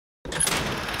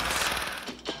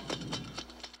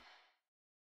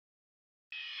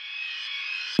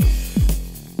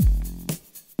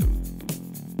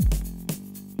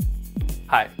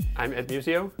Hi, I'm Ed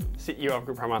Muzio, CEO of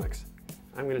Group Harmonics.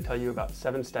 I'm going to tell you about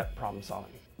 7-step problem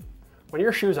solving. When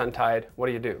your shoe's untied, what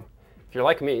do? If you're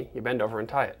like me, you bend over and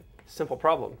tie it. Simple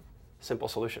problem, simple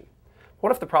solution.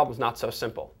 What if the problem's not so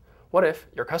simple? What if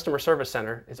your customer service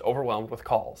center is overwhelmed with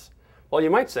calls? Well, you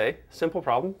might say, simple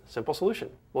problem, simple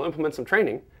solution. We'll implement some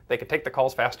training. They can take the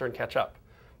calls faster and catch up.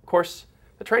 Of course,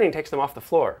 the training takes them off the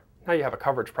floor. Now you have a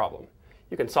coverage problem.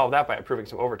 You can solve that by approving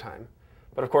some overtime.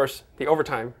 But of course, the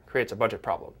overtime creates a budget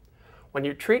problem. When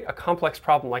you treat a complex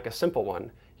problem like a simple one,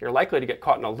 you're likely to get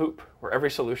caught in a loop where every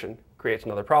solution creates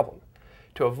another problem.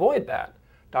 To avoid that,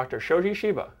 Dr. Shoji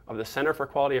Shiba of the Center for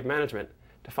Quality of Management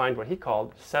defined what he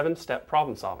called 7-step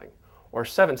problem solving, or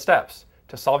 7 steps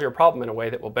to solve your problem in a way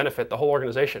that will benefit the whole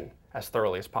organization as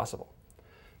thoroughly as possible.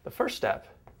 The first step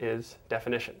is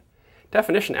definition.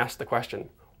 Definition asks the question,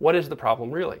 what is the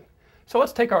problem really? So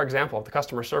let's take our example of the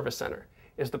customer service center.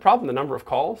 Is the problem the number of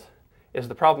calls? Is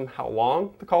the problem how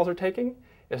long the calls are taking?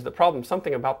 Is the problem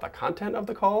something about the content of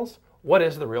the calls? What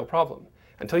is the real problem?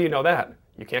 Until you know that,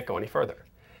 you can't go any further.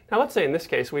 Now let's say in this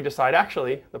case we decide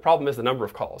actually the problem is the number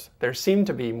of calls. There seem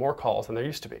to be more calls than there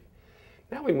used to be.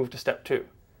 Now we move to step 2.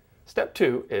 Step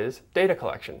 2 is data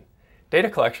collection. Data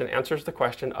collection answers the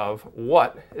question of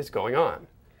what is going on.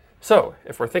 So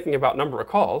if we're thinking about number of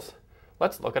calls,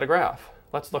 let's look at a graph.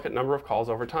 Let's look at number of calls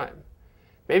over time.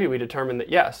 Maybe we determine that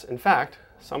yes, in fact,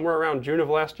 somewhere around June of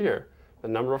last year, the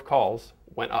number of calls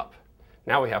went up.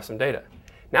 Now we have some data.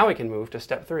 Now we can move to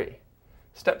step 3.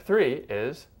 Step 3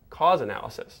 is cause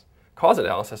analysis. Cause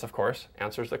analysis, of course,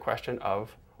 answers the question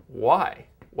of why?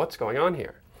 What's going on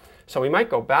here? So we might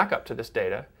go back up to this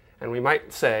data and we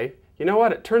might say, you know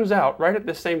what, it turns out right at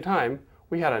this same time,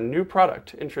 we had a new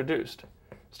product introduced,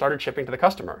 started shipping to the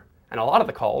customer, and a lot of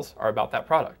the calls are about that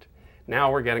product. Now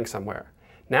we're getting somewhere.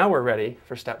 Now we're ready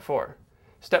for step 4.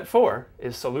 Step 4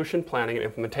 is solution planning and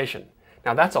implementation.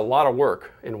 Now that's a lot of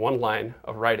work in one line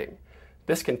of writing.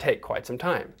 This can take quite some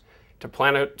time to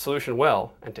plan a solution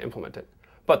well and to implement it.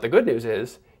 But the good news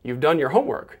is you've done your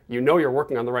homework. You know you're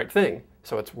working on the right thing,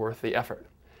 so it's worth the effort.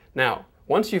 Now,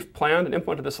 once you've planned and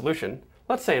implemented the solution,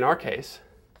 let's say in our case,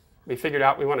 we figured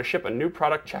out we want to ship a new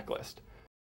product checklist.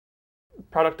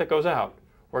 Product that goes out,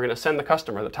 we're going to send the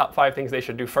customer the top 5 things they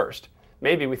should do first.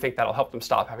 Maybe we think that'll help them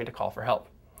stop having to call for help.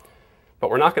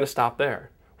 But we're not going to stop there.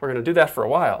 We're going to do that for a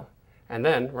while, and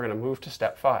then we're going to move to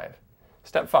step 5.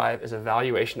 Step 5 is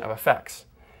evaluation of effects.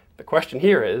 The question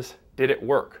here is, did it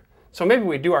work? So maybe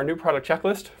we do our new product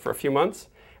checklist for a few months,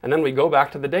 and then we go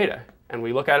back to the data, and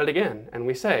we look at it again, and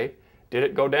we say, did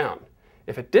it go down?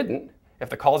 If it didn't,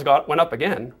 if the calls went up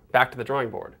again, back to the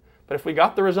drawing board. But if we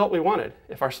got the result we wanted,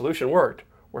 if our solution worked,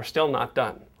 we're still not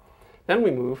done. Then we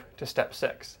move to step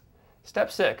 6.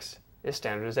 Step 6 is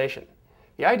standardization.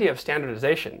 The idea of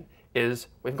standardization is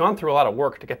we've gone through a lot of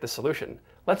work to get this solution.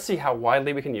 Let's see how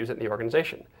widely we can use it in the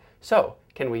organization. So,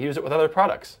 can we use it with other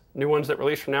products, new ones that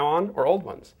release from now on or old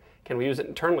ones? Can we use it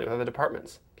internally with other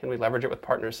departments? Can we leverage it with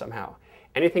partners somehow?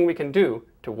 Anything we can do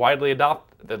to widely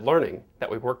adopt the learning that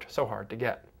we've worked so hard to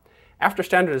get. After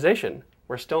standardization,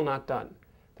 we're still not done.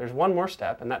 There's one more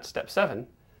step, and that's step 7,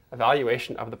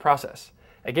 evaluation of the process.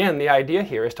 Again, the idea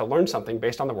here is to learn something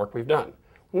based on the work we've done.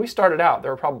 When we started out,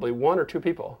 there were probably 1 or 2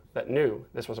 people that knew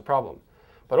this was a problem.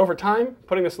 But over time,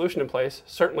 putting the solution in place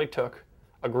certainly took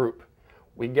a group.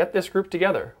 We get this group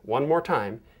together one more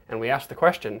time, and we ask the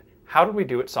question, how did we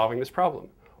do at solving this problem?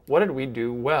 What did we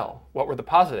do well? What were the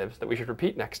positives that we should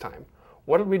repeat next time?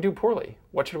 What did we do poorly?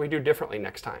 What should we do differently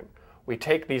next time? We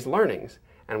take these learnings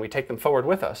and we take them forward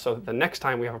with us so that the next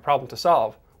time we have a problem to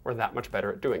solve, we're that much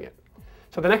better at doing it.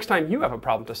 So the next time you have a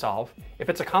problem to solve, if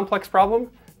it's a complex problem,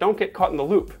 don't get caught in the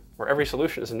loop where every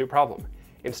solution is a new problem.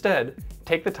 Instead,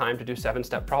 take the time to do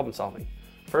 7-step problem solving.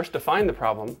 First, define the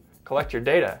problem, collect your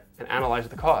data, and analyze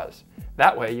the cause.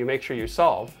 That way, you make sure you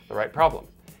solve the right problem.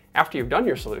 After you've done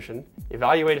your solution,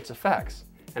 evaluate its effects,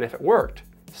 and if it worked,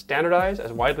 standardize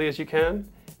as widely as you can,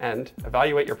 and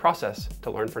evaluate your process to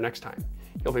learn for next time.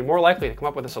 You'll be more likely to come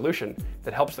up with a solution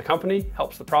that helps the company,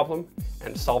 helps the problem,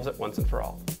 and solves it once and for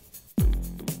all.